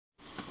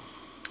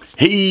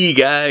Hey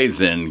guys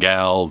and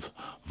gals,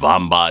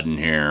 Von Baden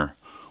here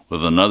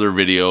with another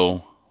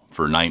video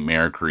for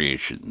Nightmare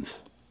Creations.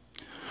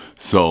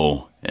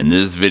 So in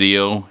this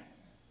video,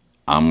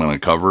 I'm going to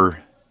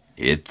cover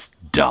It's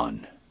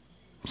Done.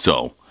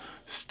 So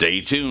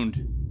stay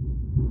tuned.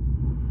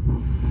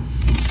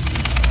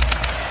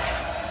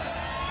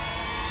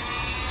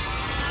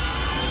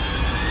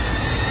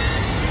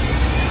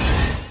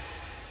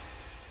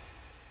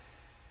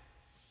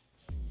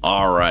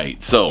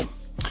 Alright, so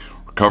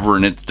we're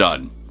covering It's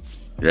Done.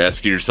 You're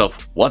asking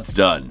yourself, what's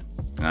done?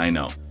 I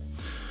know.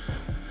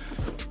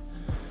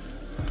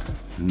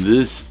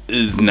 This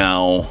is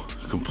now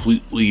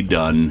completely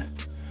done.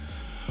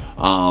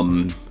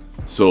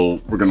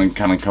 So we're going to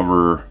kind of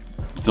cover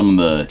some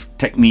of the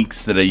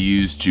techniques that I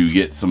use to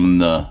get some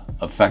of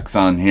the effects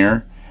on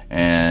here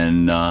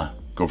and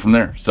go from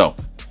there. So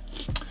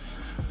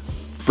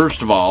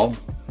first of all,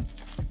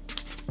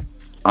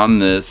 on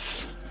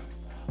this,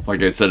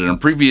 like I said in a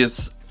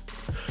previous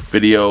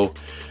video,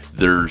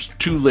 there's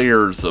two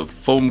layers of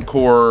foam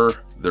core.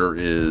 There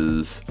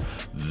is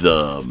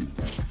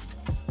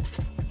this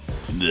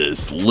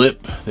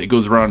lip that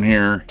goes around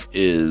here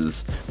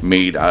is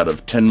made out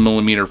of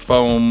 10mm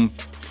foam.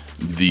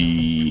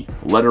 The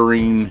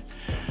lettering,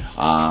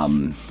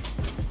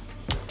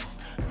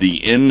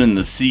 the N and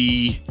the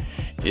C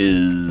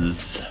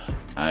is,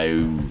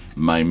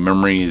 my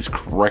memory is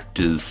correct,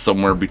 is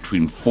somewhere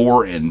between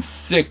 4 and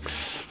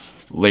 6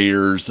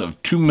 layers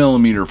of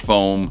 2mm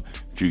foam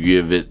to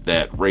give it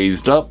that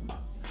raised up,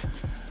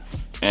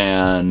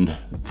 and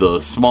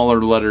the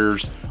smaller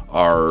letters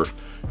are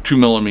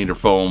 2mm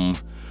foam.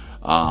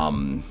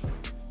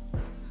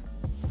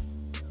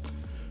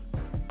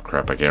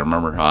 Crap, I can't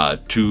remember.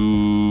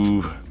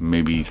 2,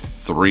 maybe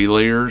 3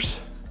 layers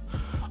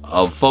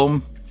of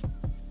foam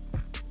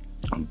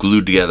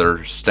glued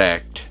together,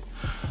 stacked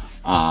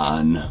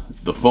on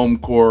the foam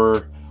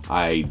core.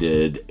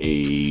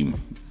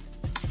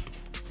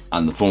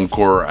 On the foam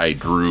core, I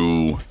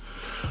drew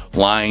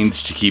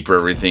lines to keep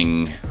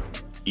everything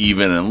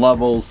even and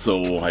level,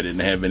 so I didn't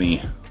have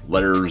any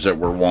letters that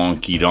were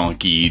wonky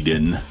donkeyed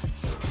and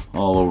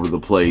all over the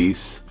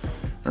place.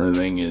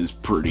 Everything is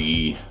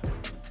pretty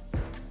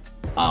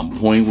on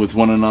point with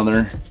one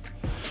another.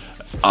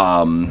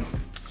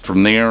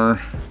 From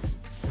there,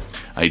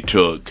 I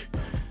took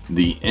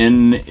the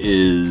N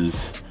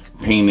is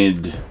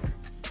painted.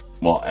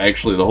 Well,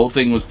 actually, the whole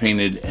thing was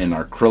painted in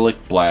acrylic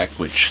black,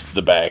 which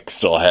the back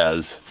still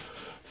has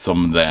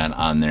some of that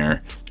on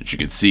there that you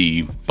can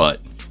see,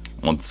 but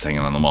once it's hanging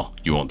on the wall,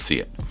 you won't see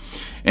it.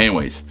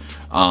 Anyways,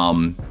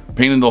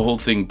 painted the whole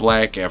thing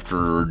black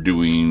after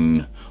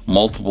doing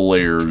multiple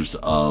layers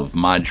of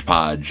Mod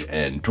Podge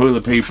and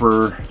toilet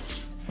paper,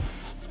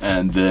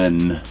 and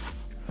then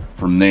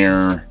from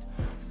there,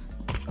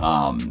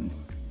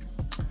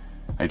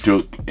 I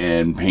took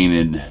and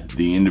painted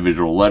the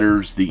individual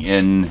letters. The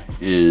N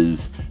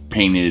is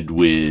painted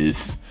with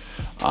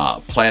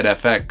Plaid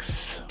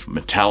FX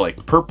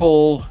metallic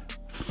purple.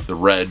 The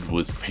red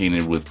was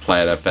painted with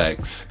Plaid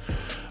FX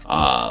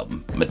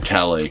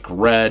metallic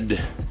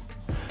red.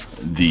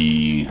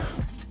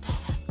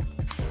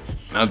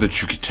 Not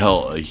that you could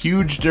tell a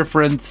huge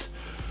difference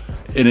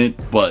in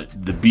it, but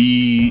the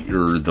B,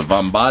 or the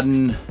Von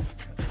Baden,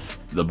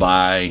 the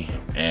Bi,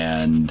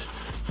 and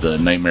the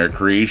Nightmare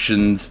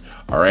Creations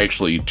are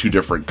actually two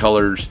different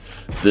colors.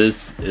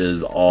 This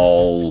is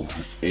all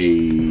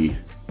a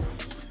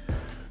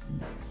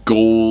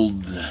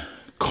gold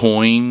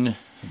coin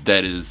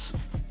that is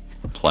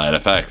Plaid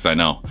FX. I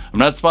know I'm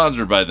not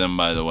sponsored by them,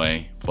 by the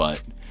way,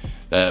 but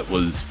that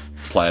was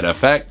Plaid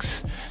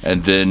FX.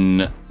 And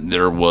then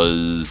there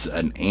was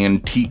an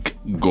antique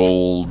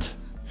gold.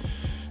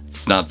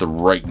 It's not the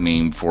right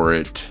name for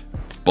it,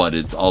 but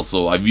it's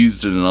also, I've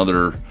used it in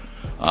other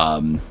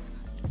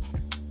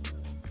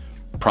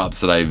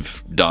props that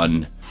I've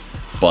done,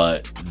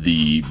 but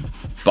the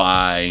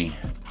Bi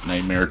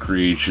Nightmare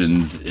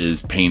Creations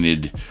is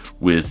painted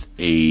with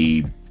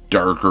a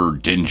darker,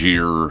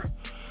 dingier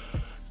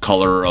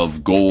color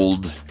of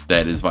gold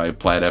that is by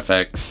Plaid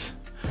FX.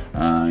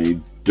 I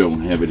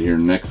don't have it here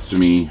next to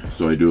me,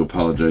 so I do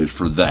apologize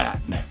for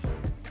that.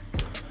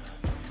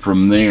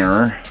 From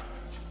there,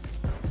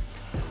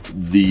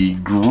 the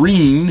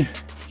green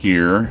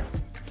here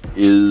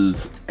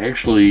is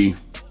actually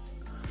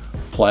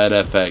Plaid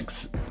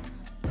FX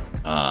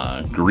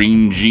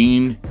Green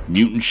Gene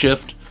Mutant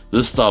Shift.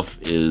 This stuff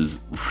is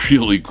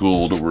really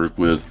cool to work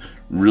with,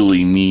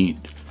 really neat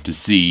to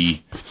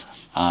see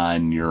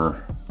on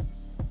your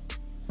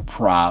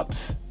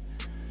props.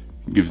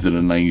 Gives it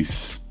a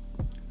nice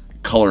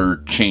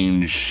color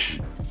change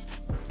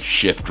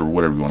shift, or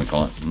whatever you want to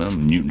call it.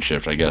 Mutant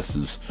Shift, I guess,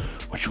 is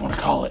what you want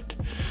to call it.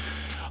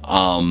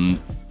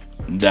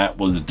 That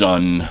was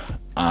done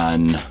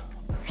on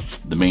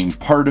the main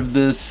part of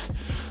this.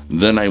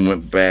 Then I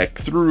went back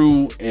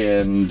through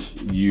and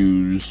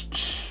used,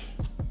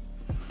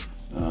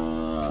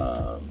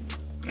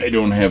 I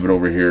don't have it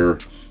over here.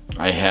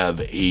 I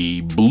have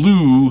a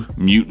blue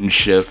Mutant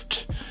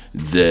Shift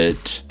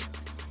that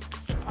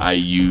I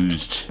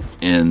used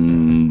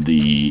in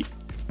the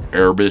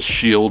airbus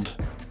shield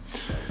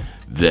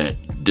that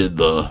did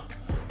the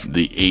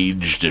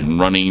aged and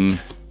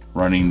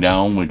running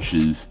down, which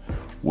is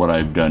what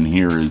I've done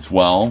here as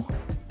well.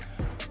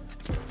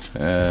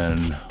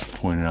 And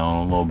point it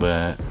out a little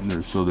bit.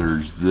 So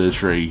there's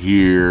this right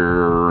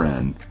here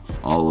and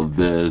all of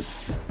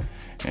this,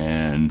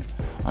 and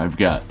I've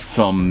got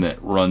some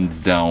that runs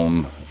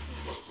down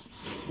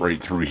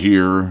right through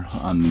here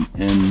on the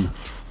end.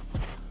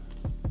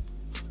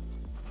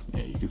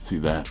 Yeah, you can see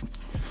that.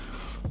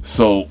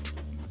 So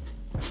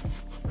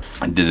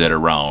I did that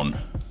around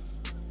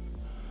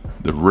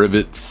the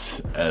rivets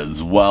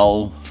as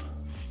well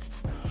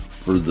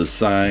for the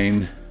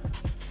sign.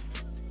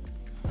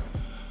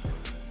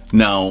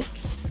 Now,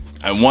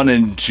 I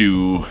wanted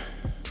to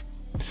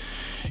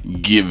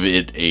give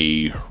it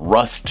a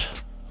rust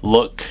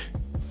look,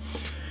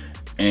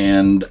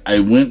 and I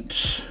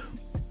went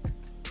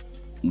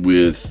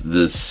with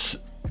this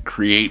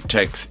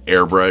Cricut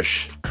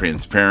airbrush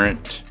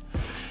transparent.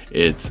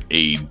 It's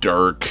a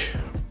dark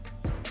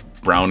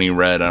browny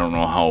red. I don't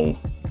know how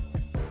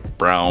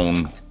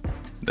brown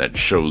that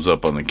shows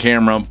up on the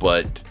camera,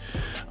 but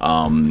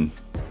I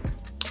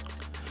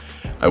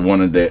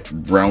wanted that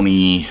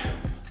browny,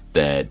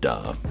 that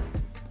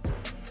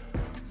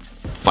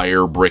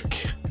fire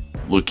brick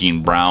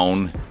looking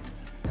brown,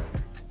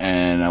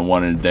 and I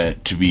wanted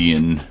that to be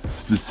in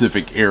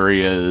specific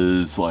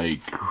areas,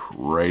 like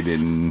right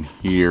in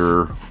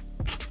here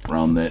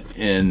around that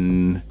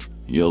end.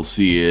 You'll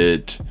see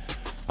it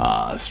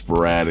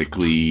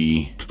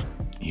sporadically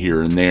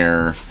here and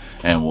there,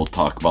 and we'll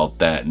talk about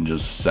that in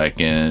just a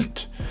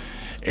second.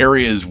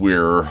 Areas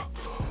where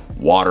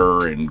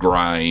water and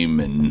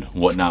grime and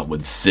whatnot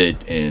would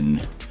sit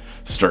and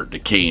start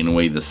decaying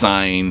away the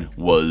sign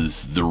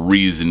was the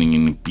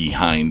reasoning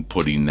behind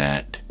putting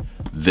that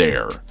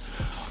there.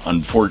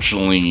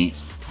 Unfortunately,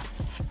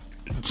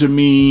 to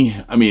me,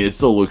 I mean, it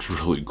still looks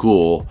really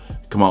cool.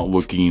 Come out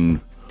looking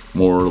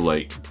more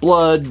like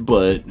blood,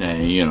 but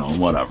you know,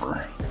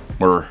 whatever.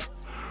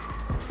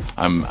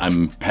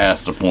 I'm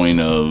past the point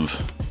of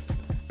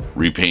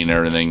repaint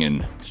everything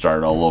and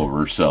start all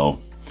over,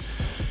 so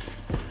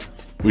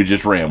we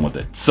just ran with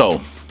it.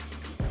 So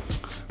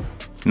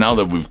now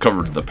that we've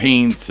covered the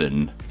paints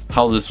and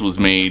how this was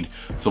made,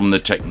 some of the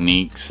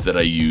techniques that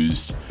I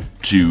used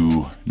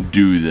to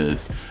do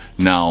this.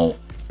 Now,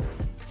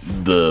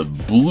 the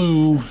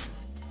blue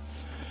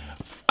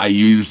I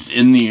used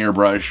in the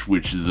airbrush,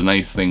 which is a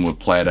nice thing with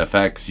Plaid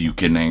FX. You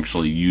can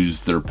actually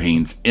use their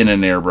paints in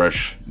an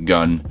airbrush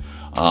gun.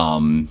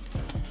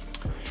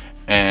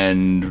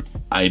 And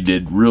I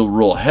did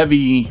real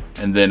heavy,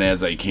 and then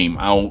as I came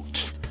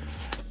out,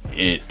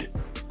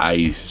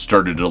 I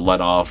started to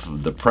let off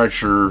the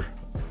pressure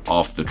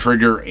off the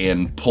trigger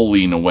and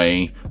pulling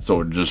away,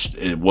 so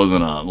it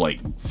wasn't a like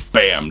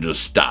bam,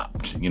 just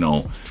stopped, you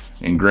know.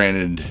 And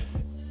granted,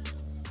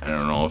 I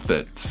don't know if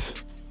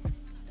that's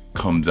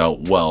comes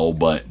out well,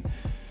 but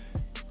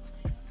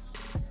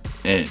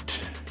it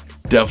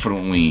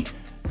definitely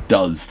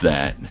does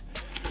that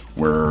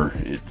where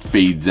it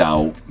fades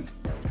out.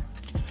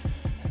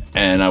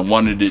 And I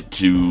wanted it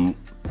to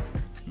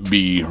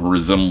be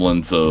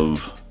resemblance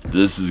of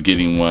this is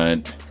getting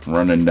wet,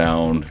 running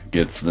down,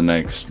 gets the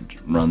next,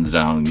 runs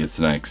down, gets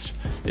the next,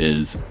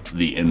 is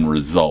the end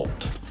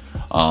result.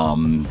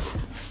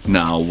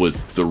 Now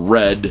with the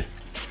red,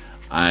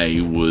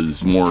 I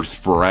was more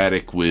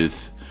sporadic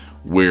with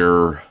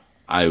where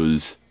I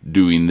was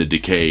doing the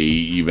decay.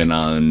 Even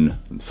on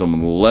some of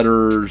the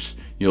letters,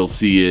 you'll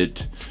see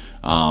it,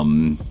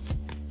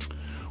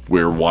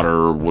 where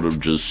water would have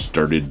just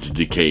started to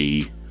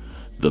decay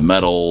the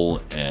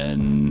metal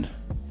and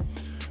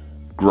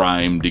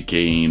grime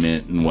decaying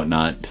it and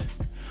whatnot.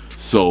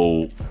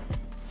 So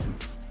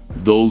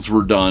those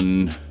were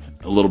done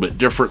a little bit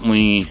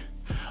differently.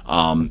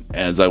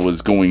 As I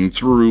was going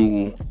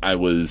through, I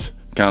was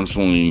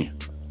constantly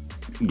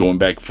going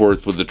back and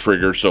forth with the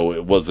trigger, so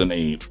it wasn't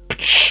a,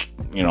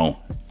 you know,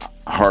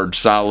 hard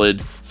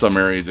solid. Some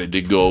areas I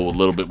did go a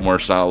little bit more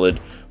solid,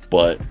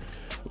 but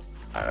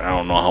I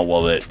don't know how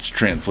well that's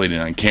translated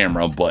on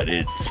camera, but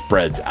it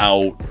spreads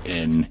out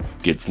and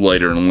gets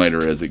lighter and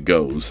lighter as it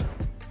goes.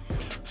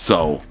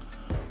 So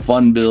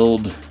fun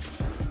build.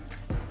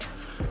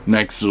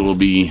 Next, it'll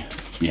be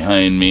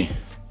behind me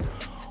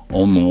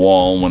on the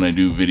wall when I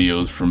do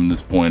videos from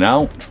this point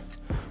out.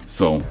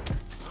 So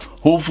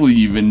hopefully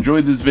you've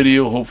enjoyed this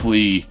video.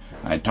 Hopefully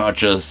I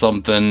taught you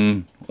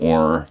something,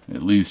 or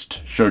at least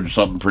showed you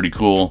something pretty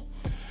cool.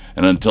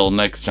 And until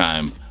next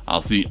time,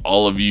 I'll see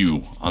all of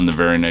you on the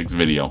very next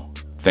video.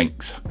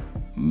 Thanks.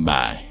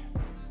 Bye.